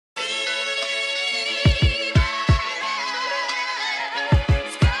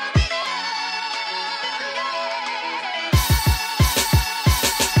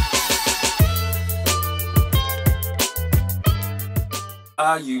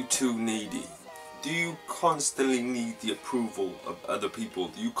Are you too needy? Do you constantly need the approval of other people?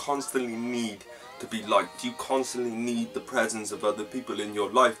 Do you constantly need to be liked? Do you constantly need the presence of other people in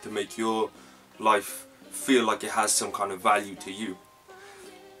your life to make your life feel like it has some kind of value to you?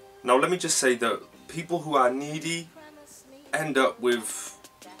 Now let me just say that people who are needy end up with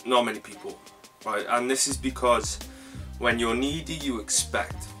not many people, right? And this is because when you're needy you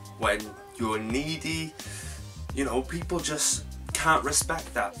expect. When you're needy, you know, people just can't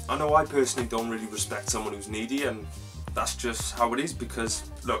respect that. I know I personally don't really respect someone who's needy, and that's just how it is, because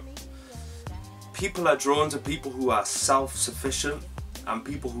look, people are drawn to people who are self-sufficient and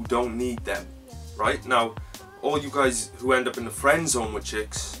people who don't need them, right? Now, all you guys who end up in the friend zone with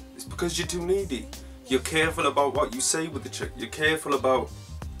chicks, it's because you're too needy. You're careful about what you say with the chick. You're careful about,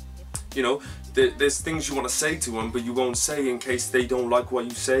 you know, there's things you want to say to them but you won't say in case they don't like what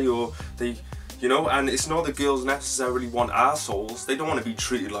you say, or they, you know. And it's not that girls necessarily want assholes. They don't want to be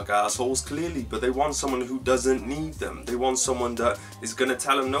treated like assholes, clearly, but they want someone who doesn't need them. They want someone that is going to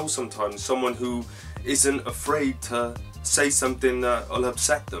tell them no sometimes, someone who isn't afraid to say something that will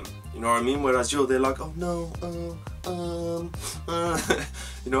upset them, you know what I mean? Whereas they're like, oh no,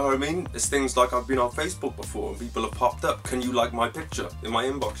 you know what I mean? It's things like, I've been on Facebook before and people have popped up, can you like my picture in my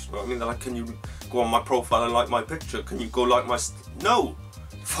inbox, you know what I mean? They're like, can you go on my profile and like my picture? Can you go like my no.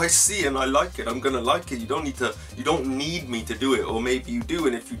 If I see and I like it, I'm gonna like it. You don't need me to do it. Or maybe you do,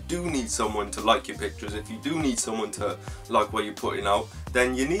 and if you do need someone to like your pictures, if you do need someone to like what you're putting out,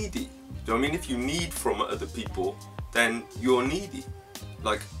 then you're needy. Do you know what I mean? If you need from other people, then you're needy.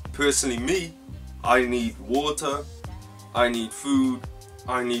 Like, personally me, I need water, I need food,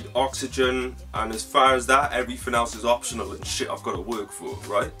 I need oxygen, and as far as that, everything else is optional and shit I've got to work for,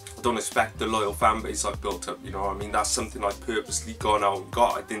 right? I don't expect the loyal fan base I've built up, you know what I mean? That's something I've purposely gone out and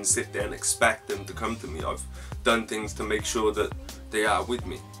got. I didn't sit there and expect them to come to me. I've done things to make sure that they are with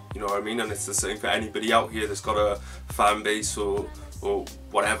me, you know what I mean? And it's the same for anybody out here that's got a fan base or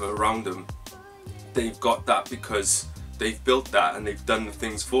whatever around them. They've got that because they've built that and they've done the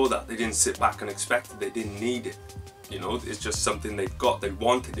things for that. They didn't sit back and expect it. They didn't need it. You know, it's just something they've got. They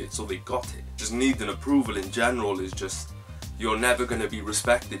wanted it, so they got it. Just needing approval in general is just, you're never going to be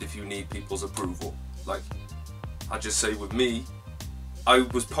respected if you need people's approval. Like, I just say with me, I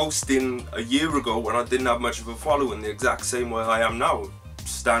was posting a year ago when I didn't have much of a following the exact same way I am now.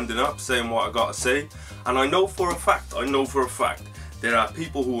 Standing up, saying what I got to say. And I know for a fact, there are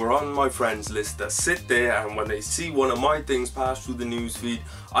people who are on my friends list that sit there and when they see one of my things pass through the newsfeed,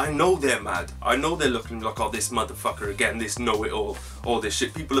 I know they're mad. I know they're looking like, oh, this motherfucker again, this know-it-all, all this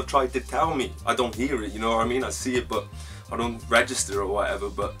shit. People have tried to tell me. I don't hear it, you know what I mean? I see it, but I don't register or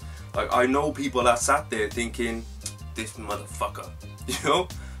whatever. But like, I know people that sat there thinking, this motherfucker, you know?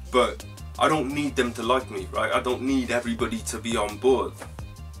 But I don't need them to like me, right? I don't need everybody to be on board. Do you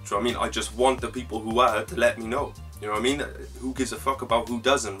know what I mean? I just want the people who are to let me know. You know what I mean? Who gives a fuck about who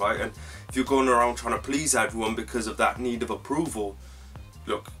doesn't, right? And if you're going around trying to please everyone because of that need of approval,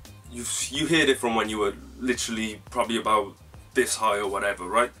 look, you heard it from when you were literally probably about this high or whatever,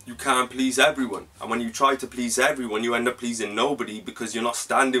 right? You can't please everyone. And when you try to please everyone, you end up pleasing nobody because you're not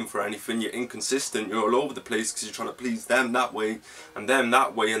standing for anything, you're inconsistent, you're all over the place because you're trying to please them that way and them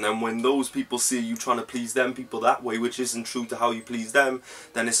that way. And then when those people see you trying to please them people that way, which isn't true to how you please them,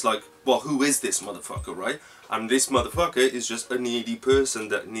 then it's like, well, who is this motherfucker, right? And this motherfucker is just a needy person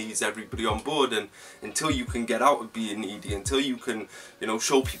that needs everybody on board. And until you can get out of being needy, until you can, you know,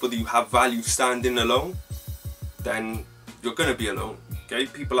 show people that you have value standing alone, then you're gonna be alone, okay?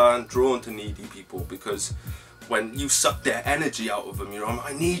 People aren't drawn to needy people because when you suck their energy out of them, you know,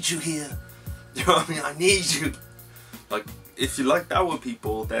 I need you here. You know what I mean? I need you. Like, if you like that with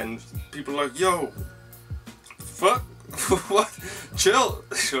people, then people are like, yo, fuck, what? Chill.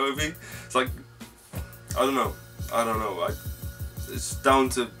 You know what I mean? It's like, I don't know.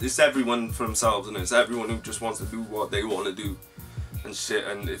 It's everyone for themselves, and it's everyone who just wants to do what they want to do and shit.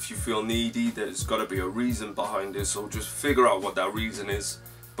 And if you feel needy, there's got to be a reason behind it. So just figure out what that reason is.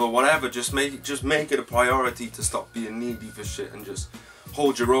 But whatever, just make it a priority to stop being needy for shit and just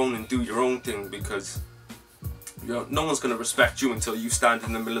hold your own and do your own thing, because you know, no one's gonna respect you until you stand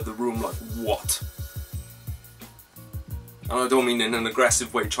in the middle of the room like, what? And I don't mean in an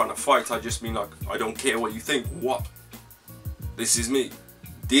aggressive way trying to fight, I just mean like, I don't care what you think, what? This is me,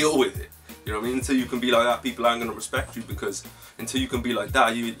 deal with it. You know what I mean? Until you can be like that, people aren't going to respect you, because until you can be like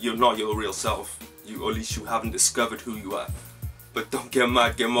that, you're not your real self. Or at least you haven't discovered who you are. But don't get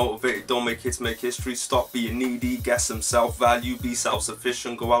mad, get motivated, don't make hits, make history, stop being needy, get some self-value, be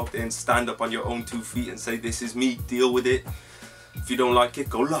self-sufficient, go out there and stand up on your own 2 feet and say, this is me, deal with it. If you don't like it,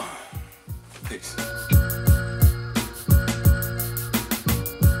 go long. Peace.